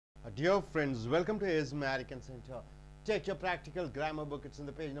Dear friends, welcome to AS American Center. Take your practical grammar book. It's in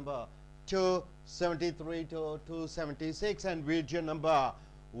the page number 273 to 276 and video number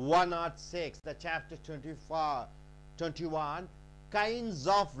 106. The chapter 21, kinds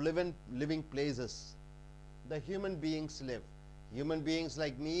of living places. The human beings live. Human beings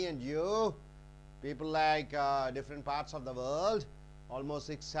like me and you, people like different parts of the world, almost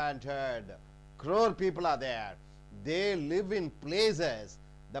 600 crore people are there. They live in places.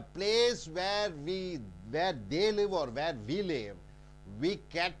 The place where they live or where we live, we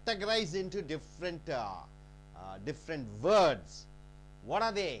categorize into different words. What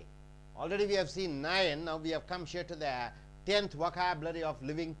are they? Already we have seen 9. Now we have come here to the 10th vocabulary of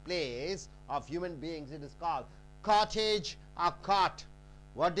living place of human beings. It is called cottage or cot.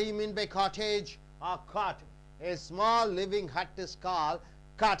 What do you mean by cottage or cot? A small living hut is called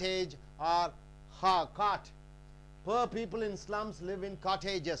cottage or cot. Poor people in slums live in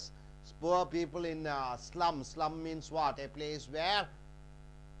cottages. Poor people in slum. Slum means what? A place where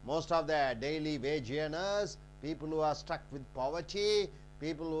most of the daily wage earners, people who are stuck with poverty,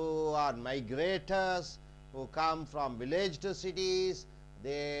 people who are migrators, who come from village to cities,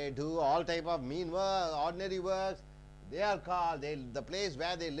 they do all type of mean work, ordinary works. They are called, the place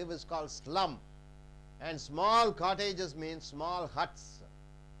where they live is called slum. And small cottages means small huts.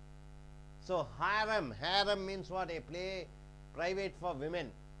 So harem means what? A place private for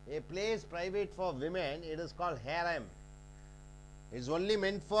women. A place private for women, it is called harem. It is only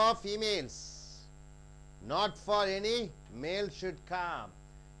meant for females, not for any male should come.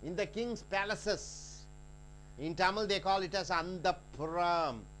 In the king's palaces, in Tamil they call it as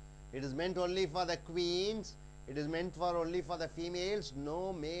Andapuram. It is meant only for the queens. It is meant for only for the females.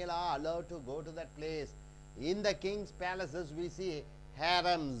 No male are allowed to go to that place. In the king's palaces we see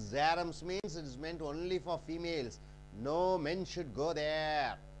harems. Harems means it is meant only for females. No men should go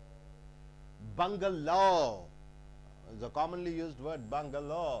there. Bungalow is a commonly used word,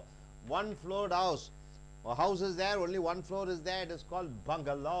 bungalow. One floored house. A house is there, only one floor is there. It is called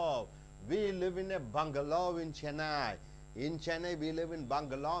bungalow. We live in a bungalow in Chennai. In Chennai we live in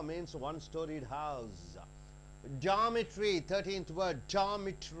bungalow, means one-storied house. Dormitory, 13th word,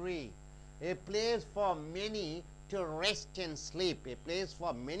 dormitory. A place for many to rest and sleep. A place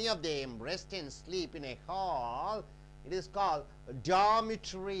for many of them rest and sleep in a hall. It is called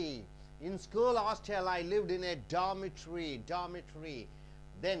dormitory. In school hostel I lived in a dormitory.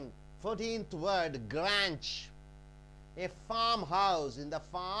 Then 14th word, grange. A farmhouse. In the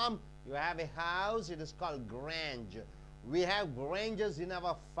farm you have a house, it is called grange. We have granges in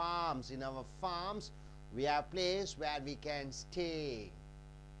our farms. In our farms we have place where we can stay.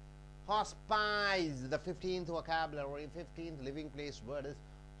 Hospice, the 15th vocabulary, 15th living place word is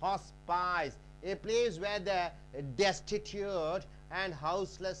hospice. A place where the destitute and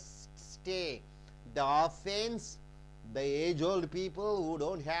houseless stay. The orphans, the age-old people who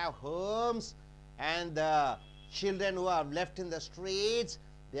don't have homes, and the children who are left in the streets,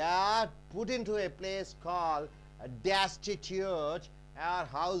 they are put into a place called a destitute or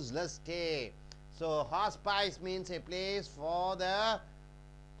houseless stay. So hospice means a place for the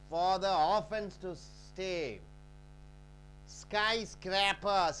orphans to stay.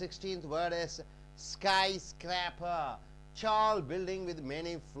 Skyscraper, 16th word is skyscraper. Tall building with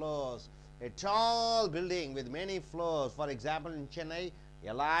many floors. A tall building with many floors. For example, in Chennai,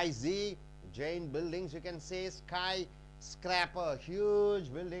 LIZ, Jain buildings, you can say skyscraper.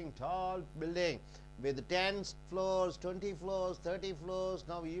 Huge building, tall building with 10 floors, 20 floors, 30 floors,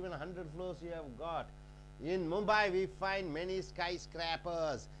 now even 100 floors you have got. In Mumbai, we find many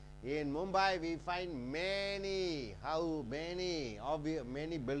skyscrapers. In Mumbai, we find many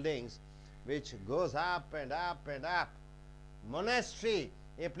buildings which goes up and up and up. Monastery,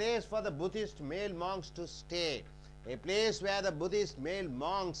 a place for the Buddhist male monks to stay. A place where the Buddhist male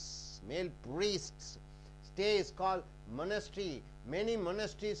monks, male priests stay is called monastery. Many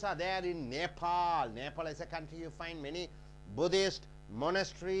monasteries are there in Nepal. Nepal is a country you find many Buddhist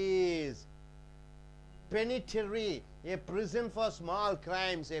monasteries. Penitentiary, a prison for small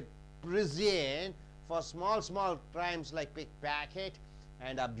crimes. A prison for small crimes like pickpocket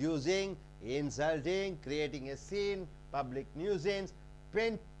and abusing, insulting, creating a scene, public nuisance.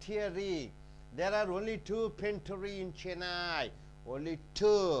 Penitentiary. There are only 2 penitentiary in Chennai. Only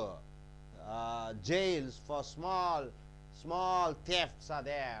 2 jails for small thefts are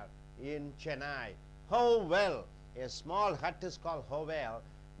there in Chennai. Hovel, a small hut is called hovel.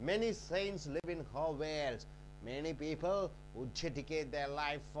 Many saints live in hovels. Many people who dedicate their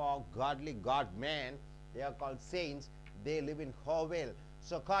life for godly God-men, they are called saints. They live in hovel.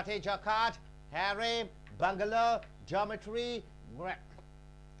 So cottage or cot, harem, bungalow, dormitory,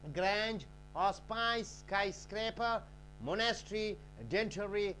 grange, hospice, skyscraper, monastery,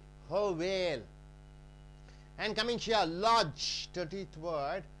 dentary, hovel. And coming here, lodge, 30th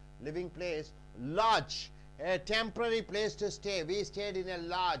word, living place, lodge, a temporary place to stay. We stayed in a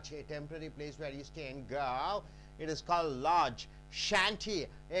lodge, a temporary place where you stay and go. It is called lodge. Shanty,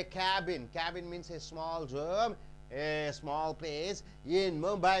 a cabin. Cabin means a small room, a small place. In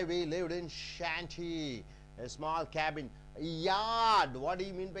Mumbai, we lived in shanty, a small cabin. Yard, what do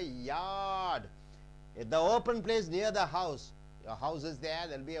you mean by yard? The open place near the house. Your house is there,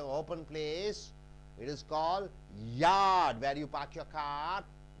 there will be an open place. It is called yard, where you park your car,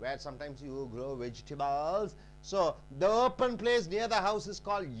 where sometimes you grow vegetables. So the open place near the house is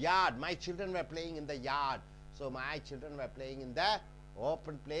called yard. My children were playing in the yard. So my children were playing in the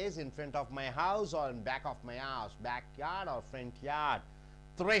open place in front of my house or in back of my house, backyard or front yard.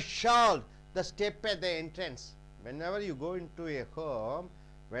 Threshold, the step at the entrance. Whenever you go into a home,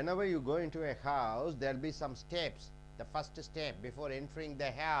 whenever you go into a house, there will be some steps. The first step before entering the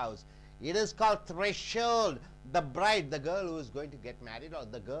house, it is called threshold. The bride, the girl who is going to get married or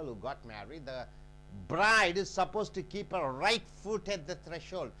the girl who got married, the bride is supposed to keep her right foot at the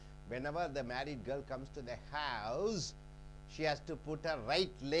threshold. Whenever the married girl comes to the house, she has to put her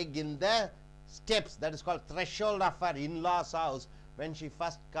right leg in the steps. That is called threshold of her in-laws house when she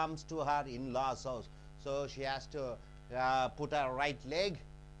first comes to her in-laws house. So she has to put her right leg,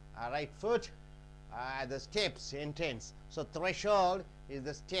 her right foot at the steps entrance. So threshold is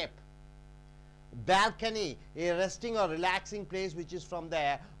the step. Balcony, a resting or relaxing place which is from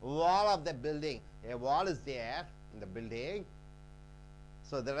the wall of the building. A wall is there in the building.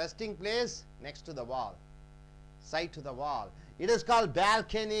 So the resting place next to the wall, side to the wall. It is called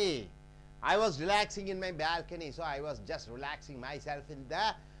balcony. I was relaxing in my balcony, so I was just relaxing myself in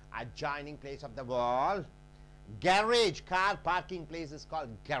the adjoining place of the wall. Garage, car parking place is called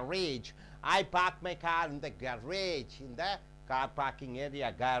garage. I park my car in the garage, in the car parking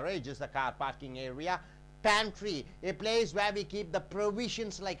area. Garage is the car parking area. Pantry, a place where we keep the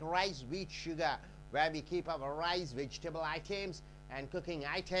provisions like rice, wheat, sugar, where we keep our rice, vegetable items and cooking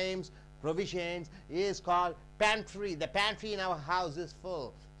items, provisions, is called pantry. The pantry in our house is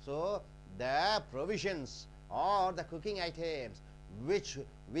full. So the provisions or the cooking items which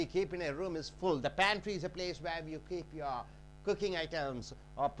we keep in a room is full. The pantry is a place where you keep your cooking items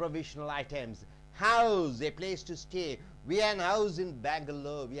or provisional items. House, a place to stay. We have an house in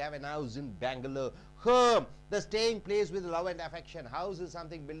Bangalore. We have an house in Bangalore. Home, the staying place with love and affection. House is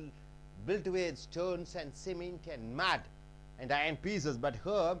something built with stones and cement and mud and iron pieces, but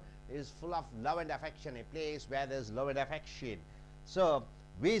home is full of love and affection, a place where there is love and affection. So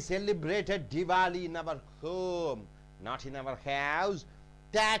we celebrated Diwali in our home, not in our house.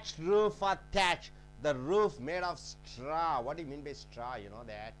 Thatched roof or thatch, the roof made of straw. What do you mean by straw? You know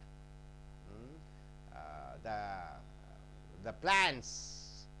that? The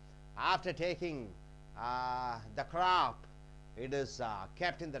plants, after taking the crop, it is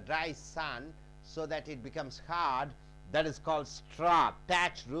kept in the dry sun so that it becomes hard. That is called straw.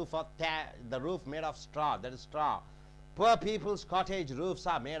 Thatched roof or the roof made of straw. That is straw. Poor people's cottage roofs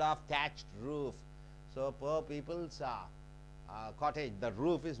are made of thatched roof. So poor people's cottage, the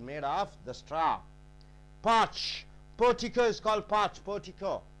roof is made of the straw. Porch. Portico is called porch.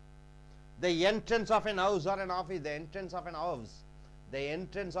 Portico. The entrance of an house or an office. The entrance of an house. The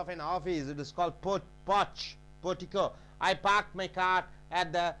entrance of an office. It is called porch. Portico. I parked my car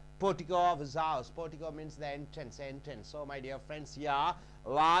at the portico of his house. Portico means the entrance. So my dear friends, here,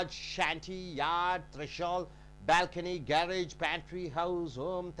 lodge, shanty, yard, threshold, balcony, garage, pantry, house,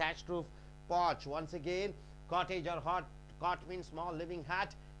 home, thatched roof, porch. Once again, cottage or hut. Cot means small living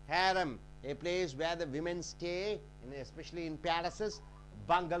hut. Harem, a place where the women stay, especially in palaces.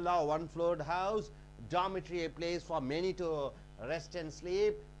 Bungalow, one-floored house. Dormitory, a place for many to rest and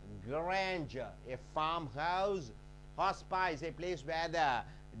sleep. Grange, a farmhouse. Hospice, a place where the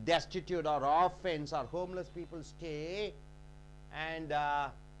destitute or orphans or homeless people stay. And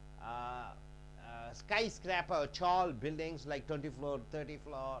skyscraper, tall buildings like 20 floor, 30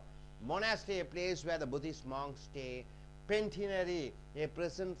 floor. Monastery, a place where the Buddhist monks stay. Penitentiary, a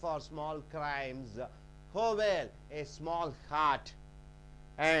prison for small crimes. Hovel, a small hut.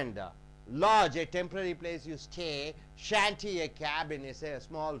 And lodge, a temporary place you stay. Shanty, a cabin, is a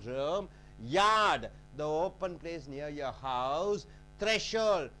small room. Yard, the open place near your house.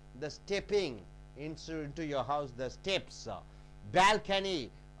 Threshold, the stepping into your house, the steps.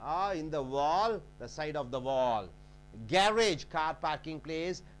 Balcony, in the wall, the side of the wall. Garage, car parking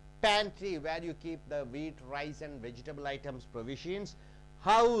place. Pantry, where you keep the wheat, rice and vegetable items, provisions.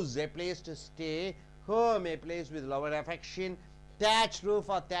 House, a place to stay. Home, a place with love and affection. Thatched roof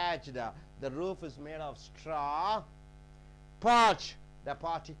or thatched. The roof is made of straw. Porch, the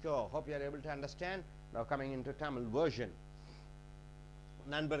portico. Hope you are able to understand. Now coming into Tamil version.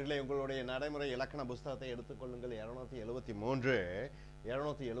 நண்பர்களே, உங்களுடைய நடைமுறை இலக்கண புத்தகத்தை எடுத்துக்கொள்ளுங்கள். 273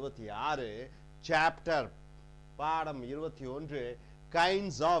 276 chapter பாடம் 21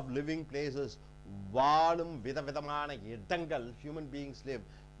 kinds of living places. வாழும் விதவிதமான இடங்கள். Human beings live.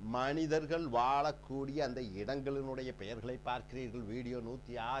 மனிதர்கள் வாழக்கூடிய அந்த இடங்களினுடைய பெயர்களை பார்க்கிறீர்கள். Video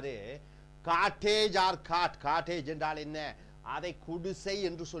 106. Cottage R God. Cottage என்றால் என்ன? அதை குடிசை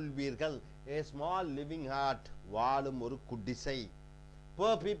என்று சொல்வீர்கள். a small living hut. வாழும் ஒரு குடிசை.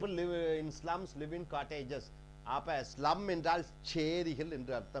 poor people live in slums, live in cottages. அப்ப ஸ்லம் என்றால் சேரிகள்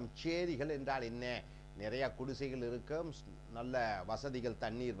என்று அர்த்தம். சேரிகள் என்றால் என்ன? நிறைய குடிசைகள் இருக்கும். நல்ல வசதிகள்,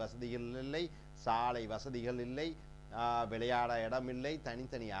 தண்ணீர் வசதிகள் இல்லை, சாலை வசதிகள் இல்லை, விளையாட இடம் இல்லை,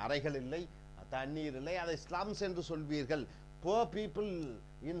 தனித்தனி அறைகள் இல்லை, தண்ணீர் இல்லை. அதை ஸ்லம்ஸ் என்று சொல்வீர்கள். poor people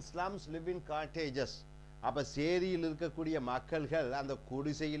in slums live in cottages. அப்ப சேரியில் இருக்கக்கூடிய மக்கள்கள் அந்த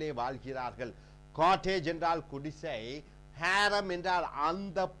குடிசையிலே வாழ்கிறார்கள். காட்டேஜ் என்றால் குடிசை. ஹேரம் என்றால்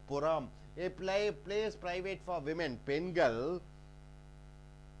அந்தப்புறம். a place private for women. பெண்கள்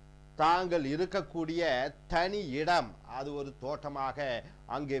தாங்கள் இருக்கக்கூடிய தனி இடம். அது ஒரு தோட்டமாக,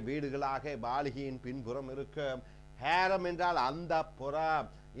 அங்கே வீடுகளாக மாளிகையின் பின்புறம் இருக்கும். ஹேரம் என்றால் அந்தப்புறம்.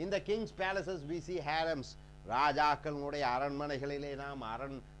 இந்த Kings palaces we see harems. ராஜாக்களுடைய அரண்மனைகளிலே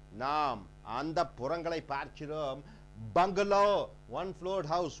நாம் அந்த புறங்களை பார்க்கிறோம். பங்களோ, ஒன்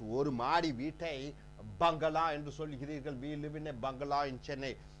ஃப்ளோர்ட் ஹவுஸ், ஒரு மாடி வீட்டை பங்களா என்று சொல்கிறீர்கள். we live in a bungalow in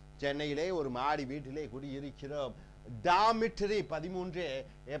Chennai. சென்னையிலே ஒரு மாடி வீட்டிலே குடியிருக்கிறோம். டாமிட்டரி 13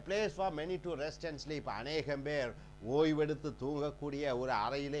 a place for many to rest and sleep. அநேகம் பேர் ஓய்வெடுத்து தூங்கக்கூடிய ஒரு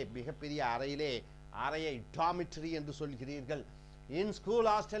அறையிலே, மிகப்பெரிய அறையை டாமிட்டரி என்று சொல்கிறீர்கள். இன் school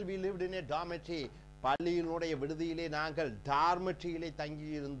hostel we lived in a dormitory. பள்ளியினுடைய விடுதியிலே நாங்கள் டார்மெட்ரியிலே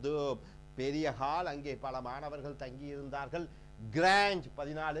தங்கியிருந்தோம். பெரிய ஹால், அங்கே பல மாணவர்கள் தங்கியிருந்தார்கள். கிராஞ்ச்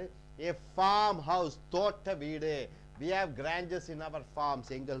 14 a farm house. தோட்ட வீடு. we have granges in our farms.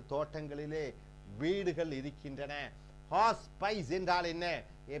 எங்கள் தோட்டங்களிலே வீடுகள் இருக்கின்றன. hospice என்றால் என்ன?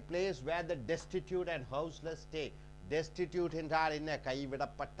 a place where the destitute and houseless stay. destitute என்றால் என்ன?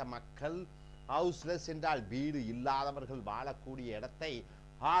 கைவிடப்பட்ட மக்கள். houseless என்றால் வீடு இல்லாதவர்கள் வாழக்கூடிய இடத்தை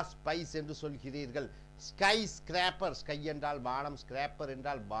hospice என்று சொல்கிறீர்கள். Sky scraper. ஸ்கை என்றால் வானம், ஸ்கிராப்பர்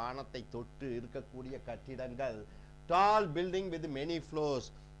என்றால் வானத்தை தொட்டு இருக்கக்கூடிய கட்டிடங்கள். டால் பில்டிங் வித் மெனி ஃப்ளோர்ஸ்.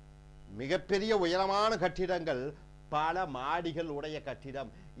 மிகப்பெரிய உயரமான கட்டிடங்கள், பல மாடிகள் உடைய கட்டிடம்.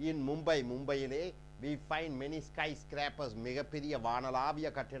 இன் மும்பையிலே we find many skyscrapers. மிகப்பெரிய வானளாவிய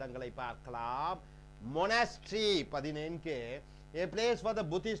கட்டிடங்களை பார்க்கலாம். monastery 14 a place for the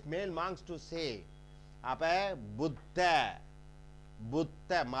Buddhist male monks to stay. அப்ப புத்த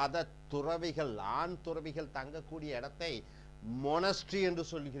மத துறவிகள், ஆண் துறவிகள் தங்கக்கூடிய இடத்தை monastery என்று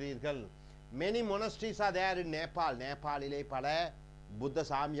சொல்கிறீர்கள். many monasteries are there in Nepal. நேபாளிலே பல புத்த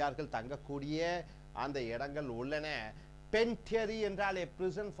சாமியார்கள் தங்கக்கூடிய அந்த இடங்கள் உள்ளன. பென்டரி என்றால் a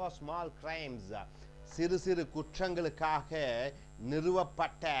prison for small crimes. சிறு சிறு குற்றங்களுக்காக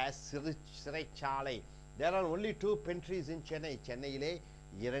நிறுவப்பட்ட சிறைச்சாலை. there are only 2 penitentiaries in Chennai. சென்னையிலே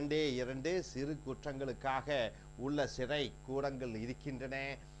 2 சிறு குற்றங்களுக்காக உள்ள சிறை கூடங்கள் இருக்கின்றன.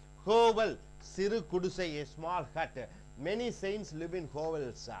 ஹோவல், சிறு குடிசை, a small hut. many saints live in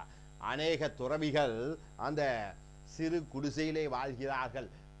hovels. அநேக துறவிகள் அந்த சிறு குடிசையிலே வாழ்கிறார்கள்.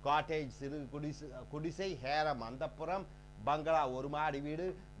 காட்டேஜ் சிறு குடிசை. ஹேரம் அந்தப்புறம். பங்களா ஒரு மாடி வீடு.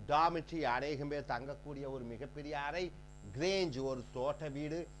 டாமிட்ரி அநேகம் பேர் தங்கக்கூடிய ஒரு மிகப்பெரிய அறை. கிரேஞ்ச் ஒரு தோட்ட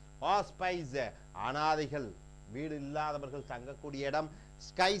வீடு. ஹாஸ்பைஸ் அனாதைகள், வீடு இல்லாதவர்கள் தங்கக்கூடிய இடம்.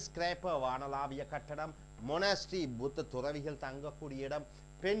 ஸ்கை ஸ்கிராப்பர் வானளாவிய கட்டடம். மொனாஸ்ட்ரி புத்த துறவிகள் தங்கக்கூடிய இடம்.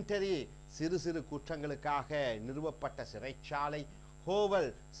 பென்டரி சிறு சிறு குற்றங்களுக்காக நிறுவப்பட்ட சிறைச்சாலை.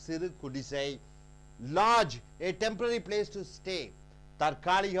 ஹோவல் சிறு குடிசை. Lodge a temporary place to stay.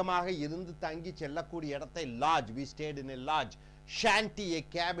 தற்காலிகமாக இருந்து தங்கி செல்லக்கூடிய இடத்தை lodge. we stayed in a lodge. shanty a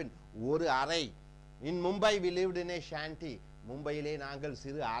cabin, ஒரு அறை. in Mumbai we lived in a shanty. மும்பையிலே நாங்கள்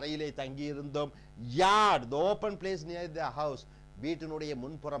சிறு அறையிலே தங்கி இருந்தோம். yard the open place near the house. வீட்டினுடைய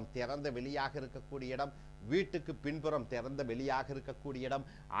முன்புறம் திறந்த வெளியாக இருக்கக்கூடிய இடம். வீட்டுக்கு பின்புறம் திறந்த வெளியாக இருக்கக்கூடிய இடம்.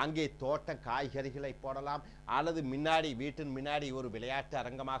 அங்கே தோட்ட காய்கறிகளை போடலாம், அல்லது முன்னாடி வீட்டின் முன்னாடி ஒரு விளையாட்டு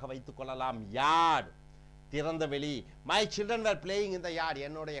அரங்கமாக வைத்துக் கொள்ளலாம். yard திறந்த வெளி. my children were playing in the yard.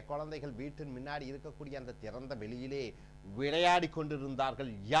 என்னுடைய குழந்தைகள் வீட்டின் முன்னாடி இருக்கக்கூடிய அந்த திறந்த வெளியிலே விளையாடி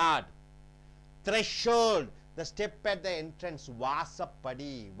கொண்டிருந்தார்கள். yard. threshold the step at the entrance.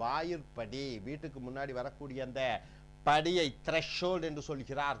 வாசப்படி, வாயிற்படி. வீட்டுக்கு முன்னாடி வரக்கூடிய அந்த படியை threshold என்று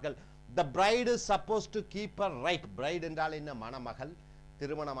சொல்கிறார்கள். the bride is supposed to keep her right. bride என்றால் என்ன? மணமகள்,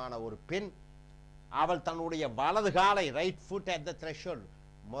 திருமணமான ஒரு பெண். அவள் தன்னுடைய வலது காலை right foot at the threshold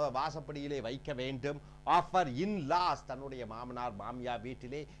வாசப்படியிலே வைக்க வேண்டும் of her in-laws தன்னுடைய மாமனார் மாமியார்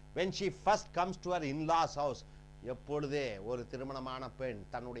வீட்டிலே when she first comes to her in-laws house எப்பொழுதே ஒரு திருமணமான பெண்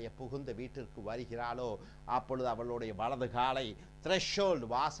தன்னுடைய புகுந்த வீட்டிற்கு வருகிறாளோ அப்பொழுது அவளுடைய வலது காலை threshold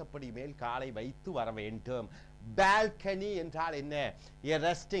வாசப்படி மேல் காலை வைத்து வர வேண்டும். balcony என்றால் என்ன? a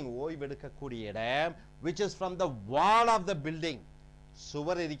resting ஓய்வெடுக்கக்கூடிய இடம் which is from the wall of the building.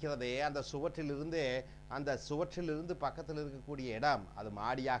 சுவர் இருக்கிறதே அந்த சுவற்றிலிருந்து பக்கத்தில் இருக்கக்கூடிய இடம் அது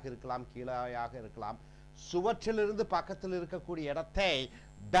மாடியாக இருக்கலாம் கீழாயாக இருக்கலாம். சுவற்றிலிருந்து பக்கத்தில் இருக்கக்கூடிய இடத்தை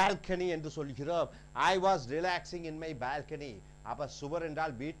balcony என்று சொல்கிறோம். I was relaxing in my balcony. அப்ப சுவர்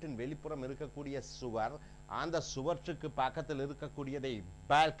என்றால் வீட்டின் வெளிப்புறம் இருக்கக்கூடிய சுவர், அந்த சுவற்றுக்கு பக்கத்தில் இருக்கக்கூடியதை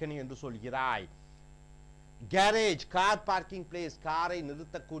balcony என்று சொல்கிறாய். garage car parking place காரை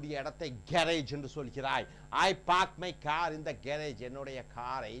நிறுத்தக்கூடிய இடத்தை garage என்று சொல்கிறாய். I park my car in the garage. என்னுடைய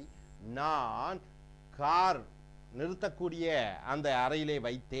காரை நான் கார் நிறுத்தக்கூடிய அந்த அறையிலே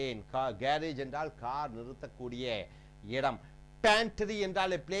வைத்தேன். garage என்றால் கார் நிறுத்தக்கூடிய இடம். pantry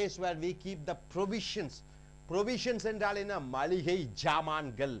என்றால் a place where we keep the provisions. provisions என்றால் என்ன? மளிகை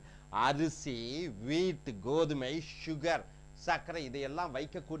ஜாமான்கள், அரிசி, wheat, கோதுமை, சுகர், சர்க்கரை இதையெல்லாம்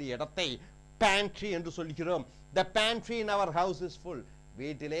வைக்கக்கூடிய இடத்தை pantry என்று சொல்கிறோம். the pantry in our house is full.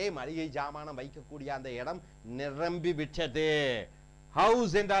 வீட்டிலே மளிகை ஜாமானம் வைக்கக்கூடிய அந்த இடம் நிரம்பி விட்டது.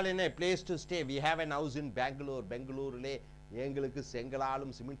 house என்றால் என்ன? place to stay. we have an house in Bangalore. பெங்களூரிலே எங்களுக்கு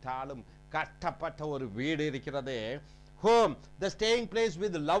செங்கலாலும் சிமெண்டாலும் கட்டப்பட்ட ஒரு வீடு இருக்கிறது. home the staying place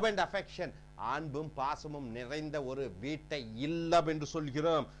with love and affection. அன்பும் பாசமும் நிறைந்த ஒரு வீட்டை இல்லம் என்று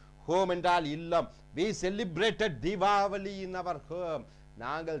சொல்கிறோம். home என்றால் இல்லம். we celebrated Diwali in our home.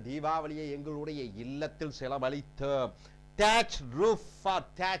 நாங்கள் தீபாவளியை எங்களுடைய இல்லத்தில் செலவழித்தோம். thatched roof for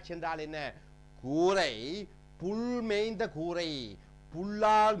thatch என்றால் என்ன? கூரை, புல் மேய்ந்த கூரை,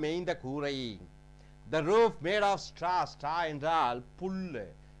 புல்லால் மேய்ந்த கூரை. the roof made of straw. straw என்றால் புல்,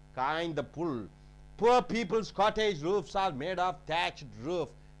 காய்ந்த புல். poor people's cottage roofs are made of thatched roof.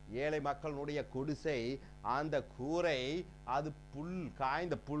 ஏழை மக்களுடைய குடிசை அந்த கூரை அது புல்,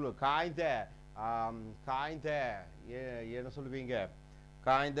 காய்ந்த புல், காய்ந்த என்ன சொல்லுவீங்க,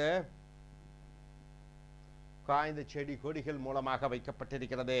 காய்ந்த செடி கொடிகள் மூலமாக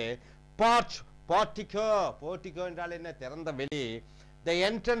வைக்கப்பட்டிருக்கிறது. portico. portico என்றால் என்ன? திறந்த வெளி. the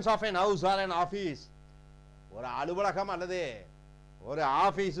entrance of an house or an office. ஒரு அலுவலகம் அல்லது ஒரு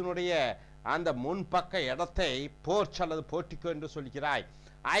ஆபீஸினுடைய அந்த முன்பக்க இடத்தை porch அல்லது portico என்று சொல்கிறாய்.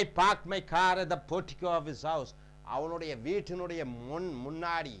 I parked my car at the portico of his house. அவனுடைய வீட்டினுடைய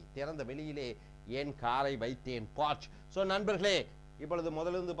முன்னாடி திறந்த வெளியிலே என் காரை வைத்தேன். porch. so நண்பர்களே, இப்பொழுது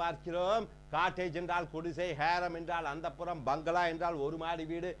முதலிருந்து பார்க்கிறோம். காட்டேஜ் என்றால் குடிசை, ஹேரம் என்றால் அந்தப்புறம், பங்களா என்றால் ஒரு மாடி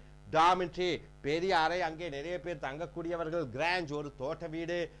வீடு, டாமிட்ரி பெரிய அறை அங்கே நிறைய பேர் தங்கக்கூடியவர்கள், கிராஞ்ச் ஒரு தோட்ட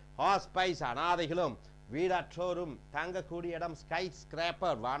வீடு, ஹாஸ்பைஸ் அனாதைகளும் வீடற்றோரும் தங்கக்கூடிய இடம், ஸ்கை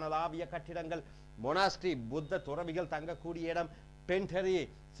ஸ்கிராப்பர் வானளாவிய கட்டிடங்கள், மொனாஸ்ட்ரி புத்த துறவிகள் தங்கக்கூடிய இடம், பென்டரி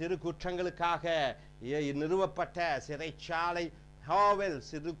சிறு குற்றங்களுக்காக நிறுவப்பட்ட சிறைச்சாலை, ஹாவெல்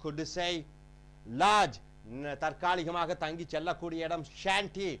சிறு குடிசை, லாட்ஜ் தற்காலிகமாக தங்கி செல்லக்கூடிய இடம்,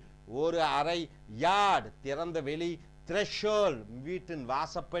 ஷாண்டி ஒரு அறை, யார்ட் திறந்த வெளி, த்ரெஷோல்ட் வீட்டின்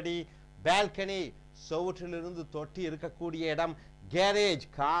வாசப்படி, பால்கனி சுவற்றிலிருந்து தொட்டி இருக்கக்கூடிய இடம், கேரேஜ்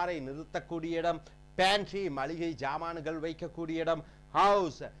காரை நிறுத்தக்கூடிய இடம், பேண்ட்ரி மளிகை ஜாமான்கள் வைக்கக்கூடிய இடம்,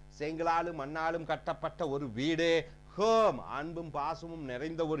 ஹவுஸ் செங்கலாலும் மண்ணாலும் கட்டப்பட்ட ஒரு வீடு, ஹோம் அன்பும் பாசமும்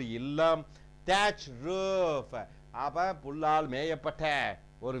நிறைந்த ஒரு இல்லம், thatch roof அப்ப புல்லால் மேயப்பட்ட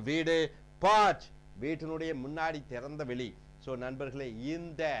ஒரு வீடு, porch வீட்டினுடைய முன்னாடி திறந்த வெளி. ஸோ நண்பர்களே,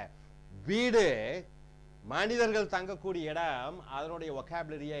 இந்த வீடு மனிதர்கள் தங்கக்கூடிய இடம், அதனுடைய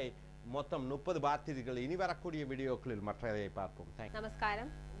ஒகாபுலரியை மொத்தம் 30 பார்த்தீர்கள். இனி வரக்கூடிய வீடியோக்களில் மற்றதை பார்ப்போம்.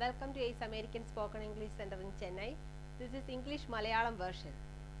 நமஸ்காரம். Welcome to A.I.S American Spoken English Center in Chennai. This is English Malayalam version.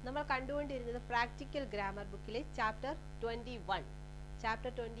 നമ്മൾ കണ്ടുകൊണ്ടിരുന്നത് പ്രാക്ടിക്കൽ ഗ്രാമർ ബുക്കിലെ chapter 21.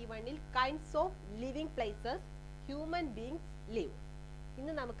 Chapter 21ൽ kinds of living places human beings live.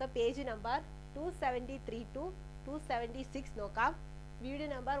 ഇന്ന് നമുക്ക് പേജ് നമ്പർ 273 to 276 നോക്കാം. Video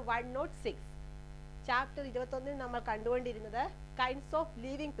number 106. ചാപ്റ്റർ 21ൽ നമ്മൾ കണ്ടുകൊണ്ടിരുന്നത് kinds of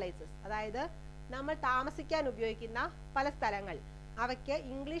living places, അതായത് നമ്മൾ താമസിക്കാൻ ഉപയോഗിക്കുന്ന പല സ്ഥലങ്ങൾ, അവയ്ക്ക്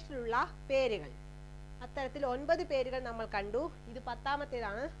ഇംഗ്ലീഷിലുള്ള പേരുകൾ. അത്തരത്തിൽ 9 പേരുകൾ നമ്മൾ കണ്ടു. ഇത്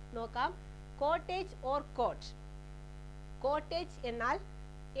 10ാമത്തേതാണ്. നോക്കാം. Cottage or coat. കോട്ടേജ് എന്നാൽ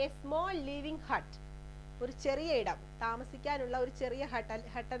എ സ്മോൾ ലിവിംഗ് ഹട്ട്, ഒരു ചെറിയ ഇടം, താമസിക്കാനുള്ള ഒരു ചെറിയ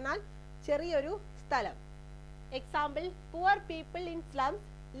ഹട്ട് എന്നാൽ ചെറിയൊരു സ്ഥലം. Example, poor people in slums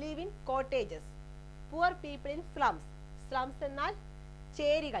live in cottages. Poor people in slums. Slums എന്നാൽ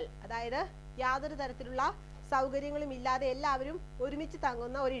ചേരികൾ, അതായത് യാതൊരു തരത്തിലുള്ള സൗകര്യങ്ങളും ഇല്ലാതെ എല്ലാവരും ഒരുമിച്ച്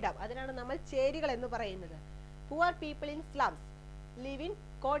തങ്ങുന്ന ഒരിടം, അതിനാണ് നമ്മൾ ചേരികൾ എന്ന് പറയുന്നത്. Poor people in slums live in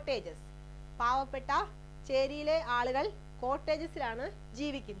cottages. പാവപ്പെട്ട ചേരിയിലെ ആളുകൾ കോട്ടേജസിലാണ്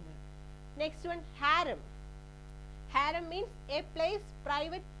ജീവിക്കുന്നത്. Next one ഹാരം. ഹാരം means A place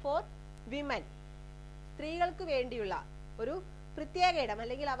private for women. സ്ത്രീകൾക്ക് വേണ്ടിയുള്ള ഒരു പ്രത്യേക ഇടം,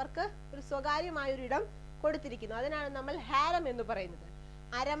 അല്ലെങ്കിൽ അവർക്ക് ഒരു സ്വകാര്യമായ ഒരു ഇടം കൊടുത്തിരിക്കുന്നു, അതിനാണ് നമ്മൾ ഹാരം എന്ന് പറയുന്നത്.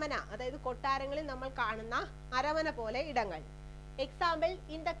 അരമന, അതായത് കൊട്ടാരങ്ങളിൽ നമ്മൾ കാണുന്ന അരമന പോലെ ഇടങ്ങൾ. Example,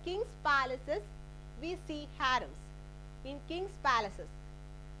 in the Kings palaces V see ഹാരംസ്. In Kings palaces,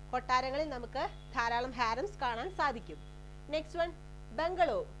 കൊട്ടാരങ്ങളിൽ നമുക്ക് ധാരാളം ഹാരംസ് കാണാൻ സാധിക്കും. Next one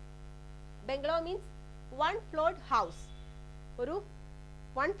bungalow. Bungalow means one ഫ്ലോർഡ് house. ഒരു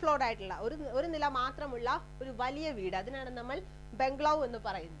വൺ ഫ്ലോർഡ് ആയിട്ടുള്ള ഒരു നില മാത്രമുള്ള ഒരു വലിയ വീട്, അതിനാണ് നമ്മൾ ബംഗ്ലോ എന്ന്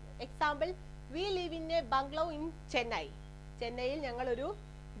പറയുന്നത്. Example, we live in A bungalow in Chennai. ചെന്നൈയിൽ ഞങ്ങൾ ഒരു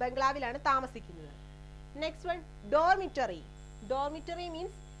ബംഗ്ലാവിലാണ് താമസിക്കുന്നത്. Next one dormitory. Dormitory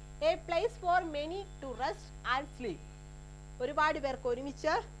means A place for many to rest and sleep. ഒരുപാട് പേർക്ക്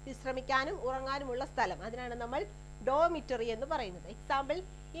ഒരുമിച്ച് വിശ്രമിക്കാനും ഉറങ്ങാനുമുള്ള സ്ഥലം, അതിനാണ് നമ്മൾ ഡോർമിറ്ററി എന്ന് പറയുന്നത്. Example,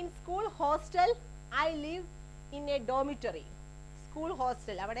 in school hostel I live in A dormitory. School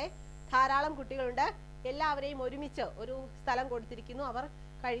hostel, അവിടെ ധാരാളം കുട്ടികളുണ്ട്, എല്ലാവരെയും ഒരുമിച്ച് ഒരു സ്ഥലം കൊടുത്തിരിക്കുന്നു, അവർ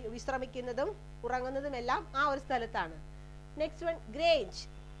വിശ്രമിക്കുന്നതും ഉറങ്ങുന്നതും എല്ലാം ആ ഒരു സ്ഥലത്താണ്. Next one ഗ്രേഞ്ച്.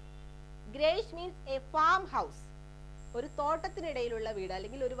 ഗ്രേഞ്ച് means A farm house. ഒരു തോട്ടത്തിനിടയിലുള്ള വീട്,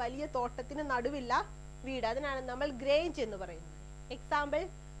 അല്ലെങ്കിൽ ഒരു വലിയ തോട്ടത്തിന് നടുവില്ല വീട്, അതിനാണ് നമ്മൾ ഗ്രേഞ്ച് എന്ന് പറയുന്നത്. Example,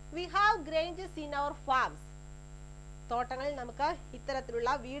 we have ഗ്രേഞ്ചസ് in our farms. തോട്ടങ്ങളിൽ നമുക്ക് ഇത്തരത്തിലുള്ള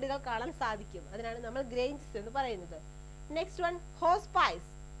വീടുകൾ കാണാൻ സാധിക്കും, അതിനാണ് നമ്മൾ ഗ്രേഞ്ചസ് എന്ന് പറയുന്നത്. Next one hospice.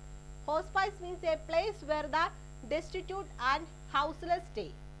 Hospice means A place where the destitute and ഹൗസ്ലെസ് stay.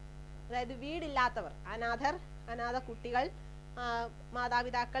 അതായത് വീടില്ലാത്തവർ, അനാഥ കുട്ടികൾ,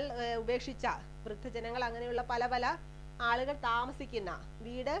 മാതാപിതാക്കൾ ഉപേക്ഷിച്ച വൃദ്ധജനങ്ങൾ, അങ്ങനെയുള്ള പല പല ആളുകൾ താമസിക്കുന്ന,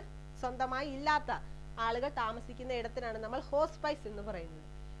 വീട് സ്വന്തമായി ഇല്ലാത്ത ആളുകൾ താമസിക്കുന്ന ഇടത്തിനാണ് നമ്മൾ ഹോസ്പൈസ് എന്ന് പറയുന്നത്.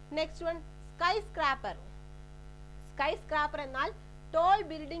 Next one sky scraper. Sky scraper എന്നാൽ ടോൾ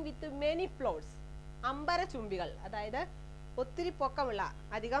ബിൽഡിംഗ് വിത്ത് മെനി ഫ്ലോർസ്. അമ്പരചുംബികൾ, അതായത് ഒത്തിരി പൊക്കമുള്ള,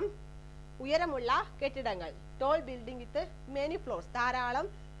 അധികം ഉയരമുള്ള കെട്ടിടങ്ങൾ. ടോൾ ബിൽഡിംഗ് വിത്ത് മെനി ഫ്ലോർസ്, ധാരാളം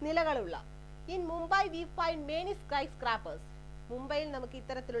നിലകളുള്ള. In Mumbai we find many sky scrapers. മുംബൈയിൽ നമുക്ക്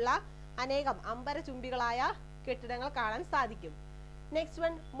ഇത്തരത്തിലുള്ള അനേകം അമ്പരചുംബികളായ കെട്ടിടങ്ങൾ കാണാൻ സാധിക്കും. Next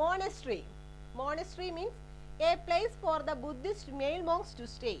one monastery. Monastery means A place for the Buddhist mail monks to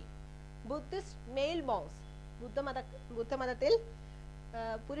stay. Buddhist mail monks, ബുദ്ധമതത്തിൽ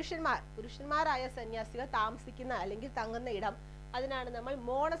പുരുഷന്മാരായ സന്യാസികൾ താമസിക്കുന്ന അല്ലെങ്കിൽ തങ്ങുന്ന ഇടം, അതിനാണ് നമ്മൾ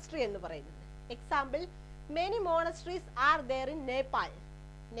മോണസ്ട്രി എന്ന് പറയുന്നത്. Example, many മോണസ്ട്രീസ് are there in Nepal.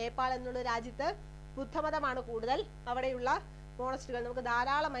 Nepal എന്നുള്ള രാജ്യത്ത് ബുദ്ധമതമാണ് കൂടുതൽ, അവിടെയുള്ള മോണസ്ട്രികൾ നമുക്ക്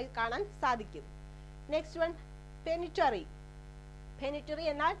ധാരാളമായി കാണാൻ സാധിക്കും. Next one പെനിറ്ററി. പെനിറ്ററി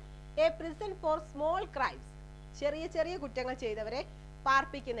എന്നാൽ A prison four small crimes. ചെറിയ ചെറിയ കുറ്റങ്ങൾ ചെയ്തവരെ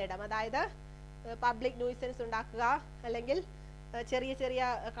പാർപ്പിക്കുന്ന ഇടം, അതായത് പബ്ലിക് ന്യൂസൻസ് ഉണ്ടാക്കുക, അല്ലെങ്കിൽ ചെറിയ ചെറിയ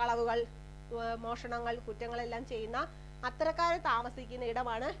കളവുകൾ, മോഷണങ്ങൾ, കുറ്റങ്ങളെല്ലാം ചെയ്യുന്ന അത്തരക്കാരെ താമസിക്കുന്ന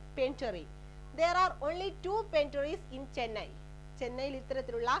ഇടമാണ് പെനിറ്ററി. There are only 2 penitories in Chennai. ചെന്നൈയിൽ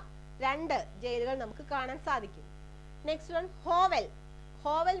ഇത്തരത്തിലുള്ള 2 ജയിലുകൾ നമുക്ക് കാണാൻ സാധിക്കും. Next one hovel.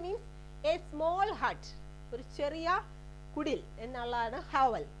 Hovel means A small hut, ഒരു ചെറിയ കുടിൽ എന്നുള്ളതാണ്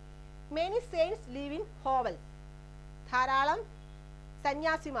hovel. Many saints live in hovel. ധാരാളം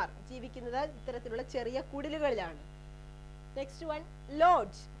സന്യാസിമാർ ജീവിക്കുന്നത് ഇത്തരത്തിലുള്ള ചെറിയ കുടിലുകളിലാണ്. Next one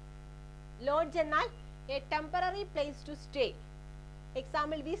lodge. ലോഡ്ജ് എന്നാൽ A temporary place to stay.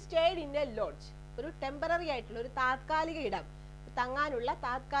 Example, V stayed in A lodge. ഒരു ടെമ്പററി ആയിട്ടുള്ള, ഒരു താത്കാലിക ഇടം, തങ്ങാനുള്ള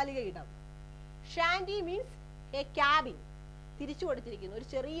താത്കാലിക ഇടം. Shandy means A cabin. തിരിച്ചു കൊടുത്തിരിക്കുന്നു, ഒരു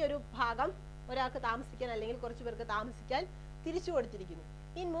ചെറിയൊരു ഭാഗം ഒരാൾക്ക് താമസിക്കാൻ അല്ലെങ്കിൽ കുറച്ചു പേർക്ക് താമസിക്കാൻ തിരിച്ചു കൊടുത്തിരിക്കുന്നു.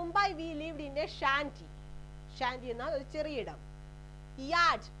 In Mumbai V lived in A Shandy. Shandy എന്നാൽ ഒരു ചെറിയ ഇടം.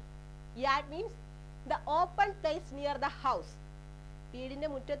 Yard. Yard means the open place near the house. വീടിന്റെ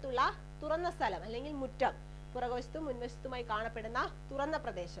മുറ്റത്തുള്ള തുറന്ന സ്ഥലം അല്ലെങ്കിൽ മുറ്റം, പുറകുവശത്തും മുൻവശത്തുമായി കാണപ്പെടുന്ന തുറന്ന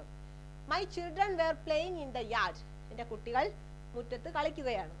പ്രദേശം. My children were playing in the yard. എന്റെ കുട്ടികൾ മുറ്റത്ത്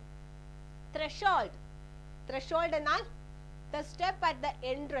കളിക്കുകയാണ്. ത്രഷോൾഡ്. ത്രഷോൾഡ് എന്നാൽ the step at the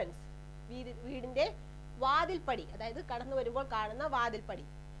entrance. വീടിന്റെ വാതിൽപ്പടി, അതായത് കടന്നു വരുമ്പോൾ കാണുന്ന വാതിൽപ്പടി.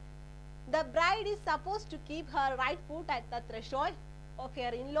 The bride is suppose to keep Har right foot at the threshold of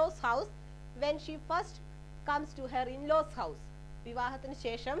her in-laws house when she first comes to her in-laws house. വിവാഹത്തിന്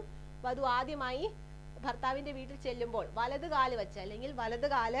ശേഷം വധു ആദ്യമായി ഭർത്താവിന്റെ വീട്ടിൽ ചെല്ലുമ്പോൾ വലത് കാല് വെച്ച് അല്ലെങ്കിൽ വലത്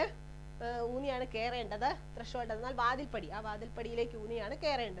കാല് ഊന്നിയാണ് കയറേണ്ടത്. ത്രഷോൾഡ് എന്നാൽ വാതിൽപ്പടി, ആ വാതിൽപ്പടിയിലേക്ക് ഊന്നിയാണ്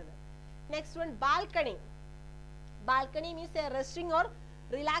കയറേണ്ടത്. Next one balcony. Balcony means A resting or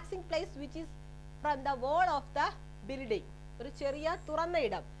relaxing place which is from the wall of the building. ഒരു ചെറിയ തുറന്ന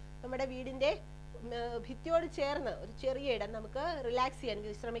ഇടം, നമ്മുടെ വീടിന്റെ ഭിത്തിയോട് ചേർന്ന് ഒരു ചെറിയ ഇടം, നമുക്ക് റിലാക്സ് ചെയ്യാൻ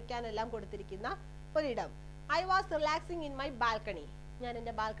വിശ്രമിക്കാൻ എല്ലാം കൊടുത്തിരിക്കുന്ന ഒരിടം. I was relaxing in my balcony. ഞാൻ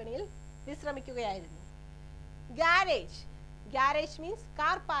എൻ്റെ ബാൽക്കണിയിൽ വിശ്രമിക്കുകയായിരുന്നു. Garage. Garage means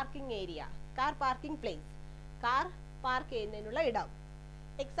car parking area, car parking place, car park ചെയ്യുന്നതിനുള്ള ഇടം.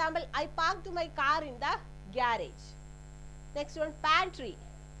 Example, I parked my car in the garage. Next one, pantry.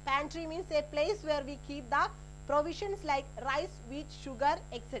 Pantry means a place where we keep the provisions like rice, wheat, sugar,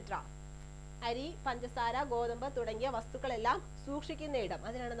 etc. അരി, പഞ്ചസാര, ഗോതമ്പ് തുടങ്ങിയ വസ്തുക്കളെല്ലാം സൂക്ഷിക്കുന്ന ഇടം,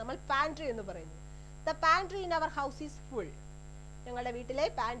 അതിനാണ് നമ്മൾ പാൻട്രി എന്ന് പറയുന്നത്. The pantry in our house is full. ഞങ്ങളുടെ വീട്ടിലെ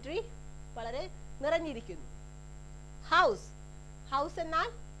പാൻട്രി വളരെ നിറഞ്ഞിരിക്കുന്നു. House. House എന്നാൽ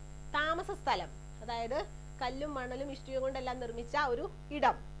താമസ സ്ഥലം, അതായത് കല്ലും മണലും ഇഷ്ടികയും കൊണ്ടെല്ലാം നിർമ്മിച്ച ഒരു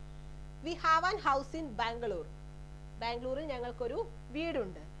ഇടം. We have an house in Bangalore. ബാംഗ്ലൂരിൽ ഞങ്ങൾക്കൊരു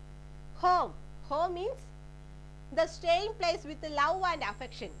വീടുണ്ട്. Home. Home means the staying place with love and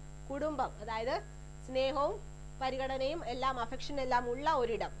affection. കുടുംബം, അതായത് സ്നേഹവും പരിഗണനയും എല്ലാം അഫെക്ഷൻ എല്ലാം ഉള്ള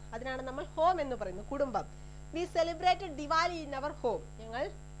ഒരിടം, അതിനാണ് നമ്മൾ ഹോം എന്ന് പറയുന്നത്, കുടുംബം. We celebrated Diwali in our home. ഞങ്ങൾ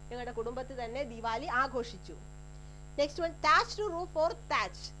ഞങ്ങളുടെ കുടുംബത്തിൽ തന്നെ ദിവാലി ആഘോഷിച്ചു. Next one, thatched roof or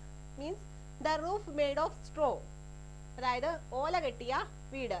thatch means the roof made of straw. അതായത് ഓല കെട്ടിയ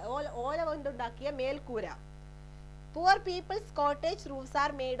വീട്, ഓല കൊണ്ടുണ്ടാക്കിയ മേൽക്കൂര. Poor people's cottage roofs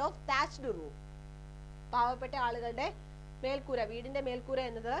are made of thatched roof. പാവപ്പെട്ട ആളുകളുടെ മേൽക്കൂര, വീടിന്റെ മേൽക്കൂര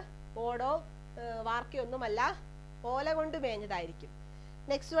എന്നത് ഓടോ വാർക്കയൊന്നുമല്ല, ഓല കൊണ്ട് മേഞ്ഞതായിരിക്കും.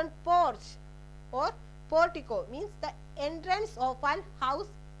 Next one, porch or portico means the entrance of an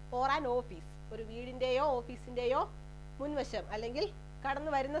house or an office. ഒരു വീടിന്റെയോ ഓഫീസിന്റെയോ മുൻവശം അല്ലെങ്കിൽ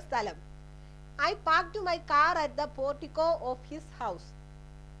കടന്നു വരുന്ന സ്ഥലം. I parked my car at the portico of his house.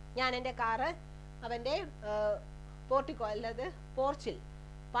 ഞാൻ എൻ്റെ കാറ് അവൻ്റെ പോർട്ടിക്കോ അല്ലാതെ പോർച്ചിൽ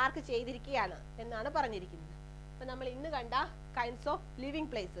പാർക്ക് ചെയ്തിരിക്കുകയാണ് എന്നാണ് പറഞ്ഞിരിക്കുന്നത്. അപ്പം നമ്മൾ ഇന്ന് കണ്ട കൈൻഡ്സ് ഓഫ് ലിവിങ്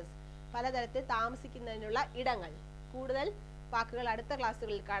പ്ലേസസ്, പലതരത്തിൽ താമസിക്കുന്നതിനുള്ള ഇടങ്ങൾ. കൂടുതൽ വാക്കുകൾ അടുത്ത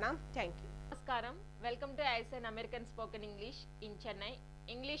ക്ലാസ്സുകളിൽ കാണാം. Thank you. నమస్కారం. Welcome to is and American spoken English in Chennai.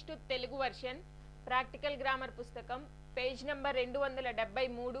 English to Telugu version practical grammar పుస్తకం page number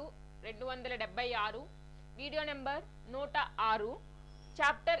 273, 276, video number 106,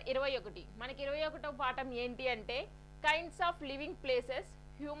 chapter 21. మనకి 21వ పాఠం ఏంటి అంటే kinds of living places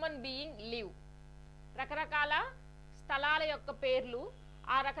human being live. రకరకాల స్థలాల యొక్క పేర్లు.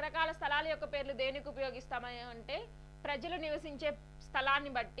 ఆ రకరకాల స్థలాల యొక్క పేర్లు దేనికి ఉపయోగిస్తామని అంటే ప్రజలు నివసించే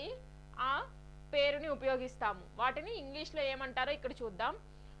స్థలాన్ని బట్టి ఆ పేరుని ఉపయోగిస్తాము. వాటిని ఇంగ్లీష్లో ఏమంటారో ఇక్కడ చూద్దాం.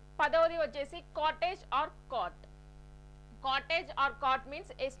 10వది వచ్చేసి cottage are cot. Cottage are cot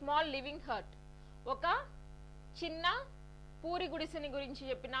means a small living hot. ఒక చిన్న పూరి గుడిసెని గురించి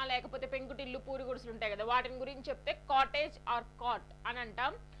చెప్పినా, లేకపోతే పెంకుటిల్లు పూరి గుడిసెలు ఉంటాయి కదా, వాటిని గురించి చెప్తే కాటేజ్ ఆర్ కాట్ అని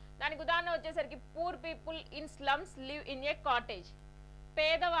అంటాం. దానికి ఉదాహరణ వచ్చేసరికి poor people in slums live in a cottage.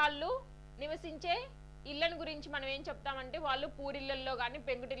 పేదవాళ్ళు నివసించే ఇళ్ళని గురించి మనం ఏం చెప్తామంటే వాళ్ళు పూరిళ్ళల్లో కానీ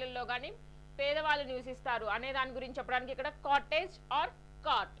పెంకుటిళ్ళల్లో కానీ పేదవాళ్ళు నివసిస్తారు అనే దాని గురించి చెప్పడానికి ఇక్కడ కాటేజ్ ఆర్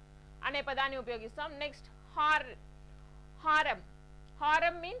కాట్ అనే పదాన్ని ఉపయోగిస్తాం. నెక్స్ట్ హారం.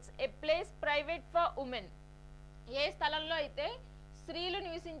 హారం means A place private for women. ఏ స్థలంలో అయితే స్త్రీలు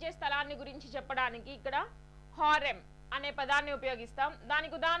నివసించే స్థలాన్ని గురించి చెప్పడానికి ఇక్కడ హారెం అనే పదాన్ని ఉపయోగిస్తాం.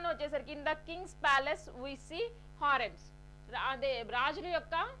 దానికి ఉదాహరణ వచ్చేసరికి in the Kings palace we see హారెమ్స్. అదే రాజుల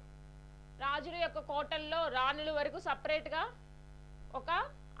యొక్క కోటల్లో రాణుల వరకు సపరేట్గా ఒక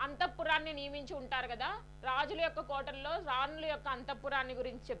అంతఃపురాన్ని నియమించి ఉంటారు కదా, రాజుల యొక్క కోటల్లో రాణుల యొక్క అంతఃపురాన్ని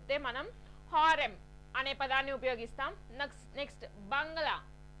గురించి చెప్తే మనం హారెం అనే పదాన్ని ఉపయోగిస్తాం. నెక్స్ట్ బంగ్లా.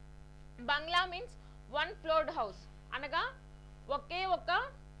 బంగ్లా మీన్స్ వన్ ఫ్లోర్డ్ హౌస్, అనగా ఒకే ఒక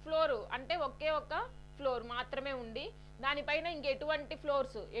ఫ్లోరు, అంటే ఒకే ఒక ఫ్లోర్ మాత్రమే ఉండి దానిపైన ఇంకెటువంటి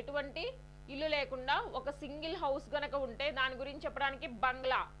ఫ్లోర్స్, ఎటువంటి ఇల్లు లేకుండా ఒక సింగిల్ హౌస్ గనక ఉంటే దాని గురించి చెప్పడానికి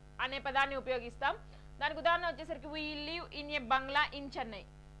బంగ్లా అనే పదాన్ని ఉపయోగిస్తాం. దానికి ఉదాహరణ వచ్చేసరికి we live in a Bangla in Chennai.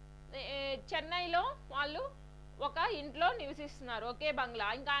 చెన్నైలో వాళ్ళు ఒక ఇంట్లో నివసిస్తున్నారు, ఒకే బంగ్లా,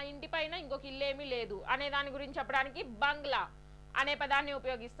 ఇంకా ఆ ఇంటి పైన ఇంకొక ఇల్లు ఏమీ లేదు అనే దాని గురించి చెప్పడానికి బంగ్లా అనే పదాన్ని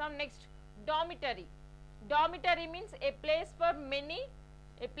ఉపయోగిస్తాం. Next డామిటరీ. డామిటరీ means A place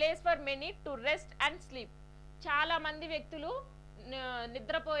for many to rest and sleep. చాలా మంది వ్యక్తులు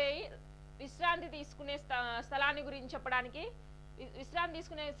నిద్రపోయి విశ్రాంతి తీసుకునే స్థలాన్ని గురించి చెప్పడానికి, విశ్రాంతి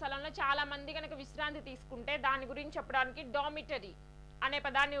తీసుకునే స్థలంలో చాలా మంది కనుక విశ్రాంతి తీసుకుంటే దాని గురించి చెప్పడానికి డామిటరీ అనే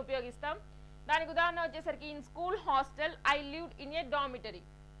పదాన్ని ఉపయోగిస్తాం. దానికి ఉదాహరణ వచ్చేసరికి in school hostel I lived in a డామిటరీ.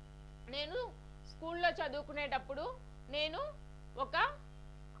 నేను స్కూల్లో చదువుకునేటప్పుడు నేను ఒక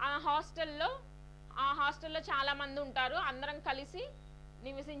ఆ హాస్టల్లో చాలా మంది ఉంటారు, అందరం కలిసి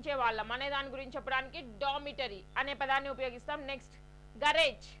నివసించే వాళ్ళం అనే దాని గురించి చెప్పడానికి డామిటరీ అనే పదాన్ని ఉపయోగిస్తాం. Next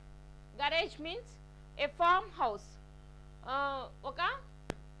garage. గరేజ్ మీన్స్ ఏ ఫార్మ్ హౌస్, ఒక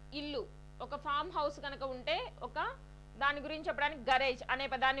ఇల్లు, ఒక ఫామ్ హౌస్ కనుక ఉంటే ఒక దాని గురించి చెప్పడానికి గరేజ్ అనే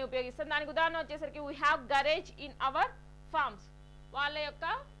పదాన్ని ఉపయోగిస్తాం. దానికి ఉదాహరణ వచ్చేసరికి we have garage in our forms, వాళ్ళ యొక్క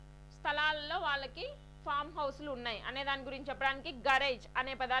స్థలాల్లో వాళ్ళకి ఫామ్ హౌస్లు ఉన్నాయి అనే దాని గురించి చెప్పడానికి గరేజ్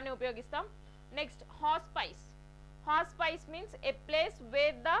అనే పదాన్ని ఉపయోగిస్తాం. Next hospice. Hospice means A place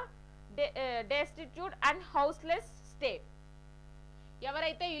where the destitute and హౌస్లెస్ stay.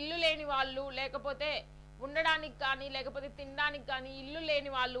 ఎవరైతే ఇల్లు లేని వాళ్ళు, లేకపోతే ఉండడానికి కానీ లేకపోతే తినడానికి కానీ ఇల్లు లేని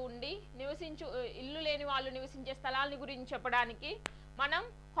వాళ్ళు ఉండి ఇల్లు లేని వాళ్ళు నివసించే స్థలాన్ని గురించి చెప్పడానికి మనం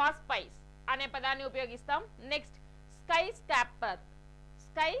హాస్పైస్ అనే పదాన్ని ఉపయోగిస్తాం. Next sky స్కాపర్.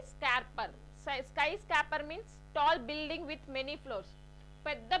 Sky స్కాపర్. Sky స్కాపర్ means tall building with many floors.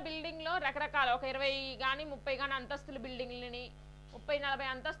 పెద్ద బిల్డింగ్లో రకరకాల ఒక 20 కానీ 30 కానీ అంతస్తుల బిల్డింగ్లని, 30-40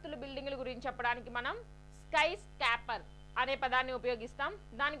 అంతస్తుల బిల్డింగ్ల గురించి చెప్పడానికి మనం స్కై స్కాపర్ అనే పదాన్ని ఉపయోగిస్తాం.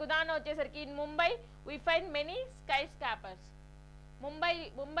 దానికి ఉదాహరణ వచ్చేసరికి in Mumbai we find many sky scrapers.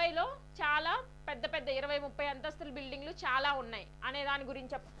 ముంబైలో చాలా పెద్ద 20-30 అంతస్తుల బిల్డింగ్లు చాలా ఉన్నాయి అనే దాని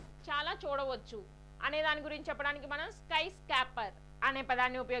గురించి చాలా చూడవచ్చు అనే దాని గురించి చెప్పడానికి మనం స్కై స్కాపర్ అనే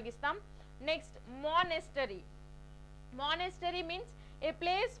పదాన్ని ఉపయోగిస్తాం. Next మానెస్టరీ. మానెస్టరీ means A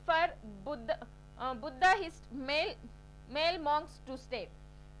place for Buddhist male monks to stay.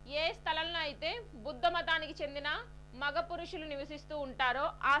 ఏ స్థలంలో అయితే బుద్ధ మతానికి చెందిన మగ పురుషులు నివసిస్తూ ఉంటారో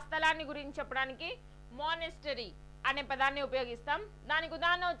ఆ స్థలాన్ని గురించి చెప్పడానికి మానెస్టరీ అనే పదాన్ని ఉపయోగిస్తాం. దానికి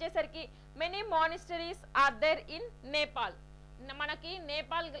ఉదాహరణ వచ్చేసరికి many మానెస్టరీస్ are there in Nepal. మనకి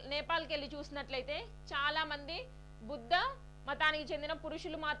నేపాల్కి వెళ్ళి చూసినట్లయితే చాలా మంది బుద్ధ మతానికి చెందిన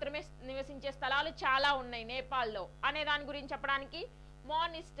పురుషులు మాత్రమే నివసించే స్థలాలు చాలా ఉన్నాయి నేపాల్లో అనే దాని గురించి చెప్పడానికి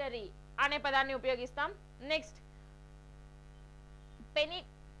మానిస్టరీ అనే పదాన్ని ఉపయోగిస్తాం. Next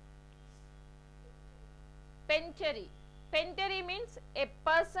పెంచరీ. పెంచరీ means A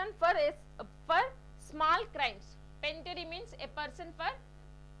person for small crimes. పెంచరీ means A person for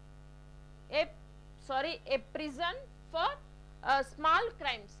a prison for small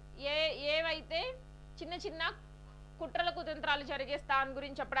crimes. ఏవైతే చిన్న కుట్రల కుతంత్రాలు జరిగే స్థానం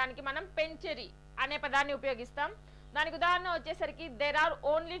గురించి చెప్పడానికి మనం పెంచరీ అనే పదాన్ని ఉపయోగిస్తాం. దానికి ఉదాహరణ వచ్చేసరికి there are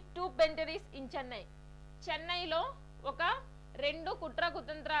only 2 పెంచరీస్ in Chennai. చెన్నైలో ఒక 2 కుట్ర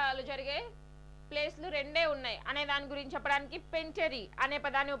కుతంత్రాలు జరిగే ప్లేస్లు 2 ఉన్నాయి అనే దాని గురించి చెప్పడానికి పెంచరీ అనే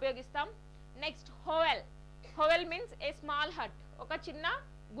పదాన్ని ఉపయోగిస్తాం. Next Howell. Howell means a small hot. ఒక చిన్న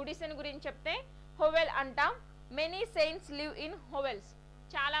గుడిసెను గురించి చెప్తే హోవెల్ అంటాం. Many saints live in Howells.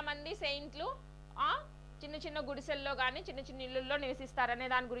 చాలా మంది సెయింట్లు ఆ చిన్న గుడిసెల్లో కానీ చిన్న ఇళ్ళల్లో నివసిస్తారనే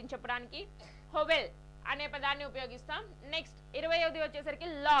దాని గురించి చెప్పడానికి హోవెల్ అనే పదాన్ని ఉపయోగిస్తాం. నెక్స్ట్ 20వ వచ్చేసరికి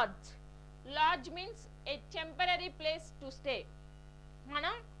LADS. LADS means A temporary place to stay.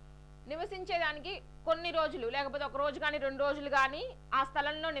 మనం నివసించేదానికి కొన్ని రోజులు లేకపోతే ఒక రోజు కానీ 2 రోజులు కానీ ఆ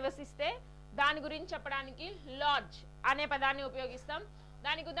స్థలంలో నివసిస్తే దాని గురించి చెప్పడానికి లాడ్జ్ అనే పదాన్ని ఉపయోగిస్తాం.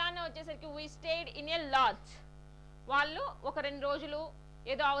 దానికి ఉదాహరణ వచ్చేసరికి we stayed in a LADS. వాళ్ళు ఒక 2 రోజులు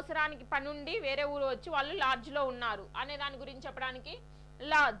ఏదో అవసరానికి పనుండి వేరే ఊరు వచ్చి వాళ్ళు లాడ్జ్లో ఉన్నారు అనే దాని గురించి చెప్పడానికి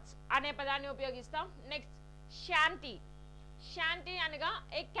లాడ్జ్ అనే పదాన్ని ఉపయోగిస్తాం. నెక్స్ట్ షాంటీ. షాంటీ అనగా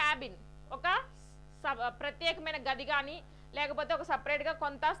ఏ క్యాబిన్. ఒక ప్రత్యేకమైన గది కానీ లేకపోతే ఒక సపరేట్గా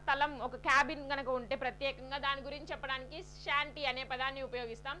కొంత స్థలం ఒక క్యాబిన్ కనుక ఉంటే ప్రత్యేకంగా దాని గురించి చెప్పడానికి షాంటీ అనే పదాన్ని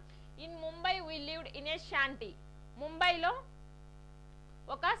ఉపయోగిస్తాం. In Mumbai we lived in a షాంటీ. ముంబైలో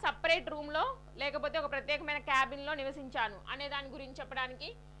ఒక సపరేట్ రూమ్లో లేకపోతే ఒక ప్రత్యేకమైన క్యాబిన్లో నివసించాను అనే దాని గురించి చెప్పడానికి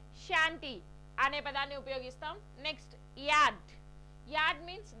షాంటీ అనే పదాన్ని ఉపయోగిస్తాం. Next yard. Yard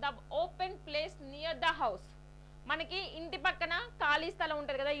means the open place near the house. మనకి ఇంటి పక్కన ఖాళీ స్థలం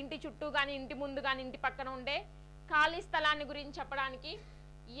ఉంటుంది కదా, ఇంటి చుట్టూ కానీ ఇంటి ముందు కానీ ఇంటి పక్కన ఉండే ఖాళీ స్థలాన్ని గురించి చెప్పడానికి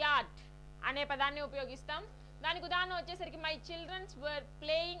యార్డ్ అనే పదాన్ని ఉపయోగిస్తాం. దానికి ఉదాహరణ వచ్చేసరికి my children's were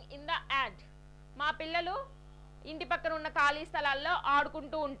playing in the yard. మా పిల్లలు ఇంటి పక్కన ఉన్న ఖాళీ స్థలాల్లో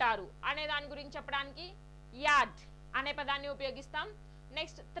ఆడుకుంటూ ఉంటారు అనే దాని గురించి చెప్పడానికి యార్డ్ అనే పదాన్ని ఉపయోగిస్తాం.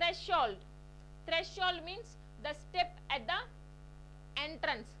 Next threshold. Threshold means the step at the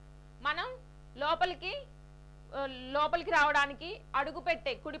entrance. మనం లోపలికి రావడానికి అడుగు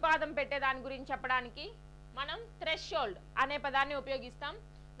పెట్టే కుడిపాదం పెట్టే దాని గురించి చెప్పడానికి మనం థ్రెషోల్డ్ అనే పదాన్ని ఉపయోగిస్తాం.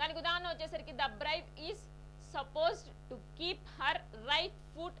 దానికి ఉదాహరణ వచ్చేసరికి the bride is supposed to keep her right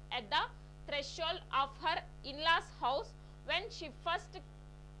foot at the threshold of her in-laws house when she first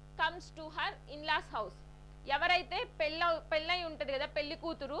comes to her in-laws house. ఎవరైతే పెళ్ళై ఉంటుంది కదా పెళ్లి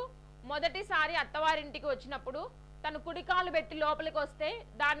కూతురు మొదటిసారి అత్తవారింటికి వచ్చినప్పుడు తను కుడికాలు పెట్టి లోపలికి వస్తే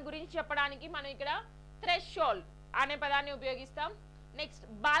దాని గురించి చెప్పడానికి మనం ఇక్కడ థ్రెషోల్డ్ అనే పదాన్ని ఉపయోగిస్తాం. Next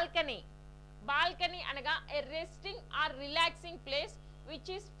balcony. బాల్కనీ అనగా ఏ resting are relaxing place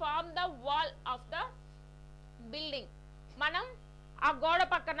which is form the wall of the building. మనం ఆ గోడ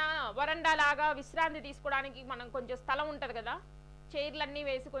పక్కన వరండా లాగా విశ్రాంతి తీసుకోవడానికి మనం కొంచెం స్థలం ఉంటుంది కదా, చైర్లన్నీ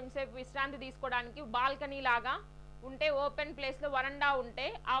వేసి కొంచెంసేపు విశ్రాంతి తీసుకోవడానికి బాల్కనీ లాగా ఉంటే, ఓపెన్ ప్లేస్లో వరండా ఉంటే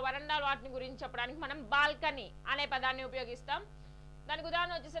ఆ వరండా వాటిని గురించి చెప్పడానికి మనం బాల్కనీ అనే పదాన్ని ఉపయోగిస్తాం. దానికి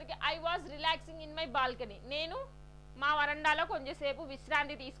ఉదాహరణ వచ్చేసరికి I was relaxing in my balcony, నేను మా వరండాలో కొంచెంసేపు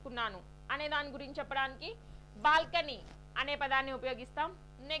విశ్రాంతి తీసుకున్నాను అనే దాని గురించి చెప్పడానికి బాల్కనీ అనే పదాన్ని ఉపయోగిస్తాం.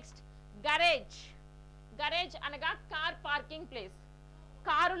 Next garage. గరేజ్ అనగా కార్ పార్కింగ్ ప్లేస్,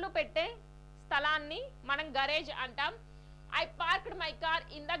 కారులు పెట్టే స్థలాన్ని మనం గరేజ్ అంటాం. I parked my car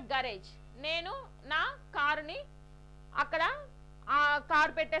in the garage, నేను నా కారుని అక్కడ ఆ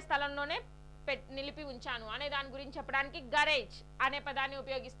కారు పెట్టే స్థలంలోనే నిలిపి ఉంచాను అనే దాని గురించి చెప్పడానికి గరేజ్ అనే పదాన్ని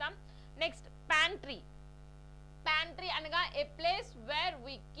ఉపయోగిస్తాం. Next pantry. ప్యాంట్రీ అనగా ఏ place where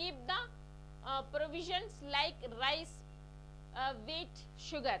we keep the provisions like rice, wheat,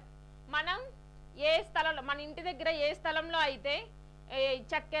 sugar. మనం ఏ స్థలంలో, మన ఇంటి దగ్గర ఏ స్థలంలో అయితే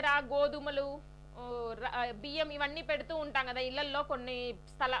చక్కెర, గోధుమలు, బియ్యం ఇవన్నీ పెడుతూ ఉంటాం కదా ఇళ్లల్లో, కొన్ని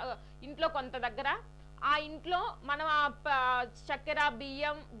ఇంట్లో కొంత దగ్గర, ఆ ఇంట్లో మనం ఆ చక్కెర,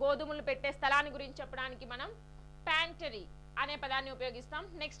 బియ్యం, గోధుమలు పెట్టే స్థలాన్ని గురించి చెప్పడానికి మనం ప్యాంటరీ అనే పదాన్ని ఉపయోగిస్తాం.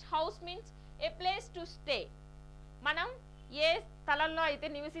 Next house means A place to stay. మనం ఏ స్థలంలో అయితే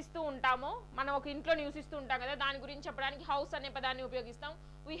నివసిస్తూ ఉంటామో, మనం ఒక ఇంట్లో నివసిస్తూ ఉంటాం కదా, దాని గురించి చెప్పడానికి హౌస్ అనే పదాన్ని ఉపయోగిస్తాం.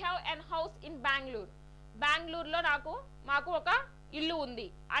 We have an house in Bengaluru, బెంగళూరులో మాకు ఒక ఇల్లు ఉంది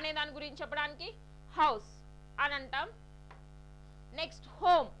అనే దాని గురించి చెప్పడానికి హౌస్ అని అంటాం. Next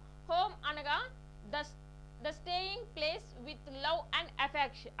home. హోమ్ అనగా the staying place with love and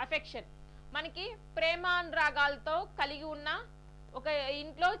affection. మనకి ప్రేమానురాగాలతో కలిగి ఉన్న ఒక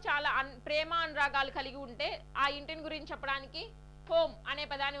ఇంట్లో చాలా ప్రేమ అనురాగాలు కలిగి ఉంటే ఆ ఇంటిని గురించి చెప్పడానికి హోమ్ అనే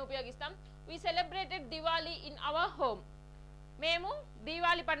పదాన్ని ఉపయోగిస్తాం. We celebrated Diwali in our home, మేము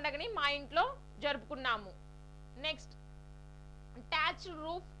దీవాళి పండుగని మా ఇంట్లో జరుపుకున్నాము. నెక్స్ట్ టాచ్డ్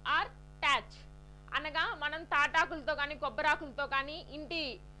రూఫ్ ఆర్ టాచ్ అనగా మనం తాటాకులతో కానీ కొబ్బరాకులతో కానీ ఇంటి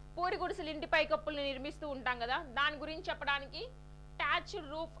పూరి గుడిసెలు, ఇంటి పైకప్పుల్ని నిర్మిస్తూ ఉంటాం కదా, దాని గురించి చెప్పడానికి టాచ్డ్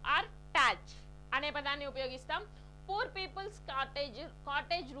రూఫ్ ఆర్ టాచ్ అనే పదాన్ని ఉపయోగిస్తాం. Poor peoples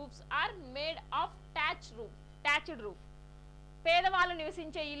cottage roofs are made of టాచ్డ్ roof. పేదవాళ్ళు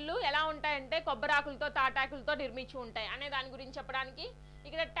నివసించే ఇల్లు ఎలా ఉంటాయంటే కొబ్బరాకులతో, తాటాకులతో నిర్మించి ఉంటాయి అనే దాని గురించి చెప్పడానికి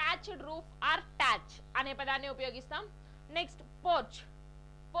ఇక్కడ టాచ్డ్ రూఫ్ ఆర్ టాచ్ అనే పదాన్ని ఉపయోగిస్తాం. Next porch.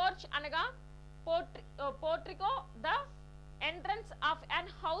 పోర్చ్ అనగా పోర్ట్రికో, the entrance of an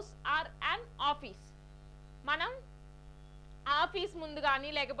house are an office. మనం ఆఫీస్ ముందు కానీ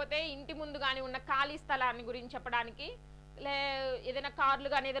లేకపోతే ఇంటి ముందు కానీ ఉన్న ఖాళీ స్థలాన్ని గురించి చెప్పడానికి, ఏదైనా కార్లు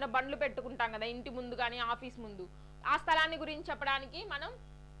కానీ ఏదైనా బండ్లు పెట్టుకుంటాం కదా ఇంటి ముందు కానీ ఆఫీస్ ముందు, ఆ స్థలాన్ని గురించి చెప్పడానికి మనం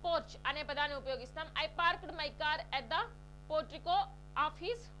పోర్చ్ అనే పదాన్ని ఉపయోగిస్తాం. I parked my car at the పోర్ట్రికో of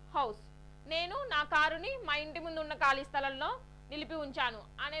his house, నేను నా కారుని మా ఇంటి ముందు ఉన్న ఖాళీ స్థలంలో నిలిపి ఉంచాను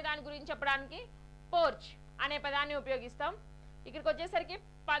అనే దాని గురించి చెప్పడానికి పోర్చ్ అనే పదాన్ని ఉపయోగిస్తాం. ఇక్కడికి వచ్చేసరికి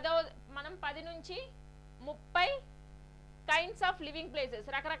మనం 10 నుంచి 30 కైండ్స్ ఆఫ్ లివింగ్ ప్లేసెస్,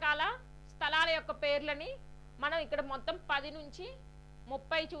 రకరకాల స్థలాల యొక్క పేర్లని మనం ఇక్కడ మొత్తం 10 నుంచి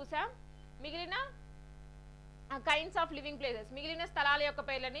 30 చూసాం. మిగిలిన కైండ్స్ ఆఫ్ లివింగ్ ప్లేసెస్, మిగిలిన స్థలాల యొక్క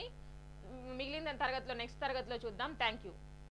పేర్లని మిగిలిన తరగతిలో, నెక్స్ట్ తరగతిలో చూద్దాం. Thank you.